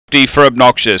$150 for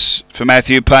Obnoxious for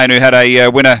Matthew Payne, who had a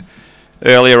winner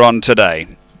earlier on today.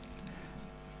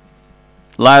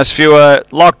 Last few are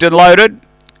locked and loaded.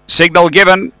 Signal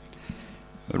given.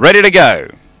 Ready to go.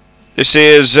 This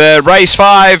is race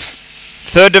 5,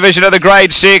 third division of the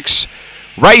grade 6.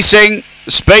 Racing.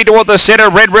 Speed toward the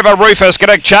centre, Red River Rufus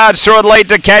going to charge through and lead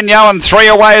to Canyo, and 3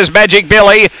 away is Magic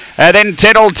Billy. Then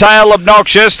Tattletale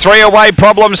Obnoxious, 3 away,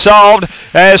 Problem Solved.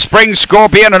 Spring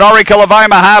Scorpion and Oracle of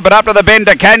Omaha, but up to the bend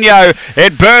to Canyo.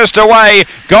 It burst away,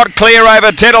 got clear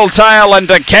over Tattletale, and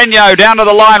Canyo down to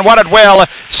the line, won it well.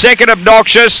 Second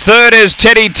Obnoxious, third is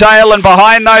Teddy Tail, and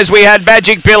behind those we had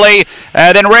Magic Billy.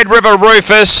 Then Red River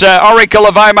Rufus, Oracle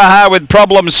of Omaha with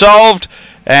Problem Solved.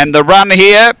 And the run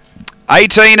here,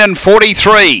 18 and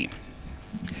 43.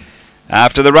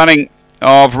 After the running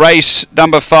of race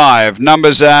number 5,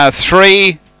 numbers are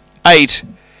 3, 8,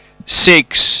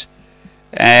 6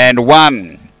 and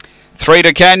 1. 3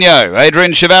 to Canyo,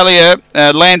 Adrian Chevalier,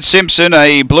 Lance Simpson,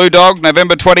 a Blue Dog,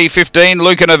 November 2015,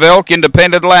 Lucan of Elk,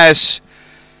 Independent Lass.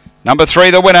 Number 3,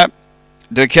 the winner,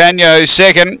 de Canyo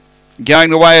second, going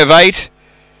the way of 8.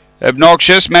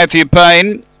 Obnoxious, Matthew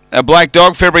Payne, a Black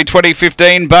Dog, February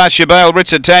 2015, Barsha Bale,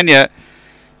 Ritzitania.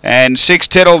 And 6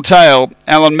 Tattletale,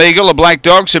 Alan Meagle, a Black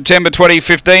Dog, September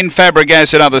 2015,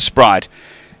 Fabregas, another Sprite.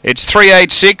 It's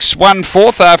 386,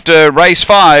 1/4 after race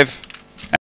 5.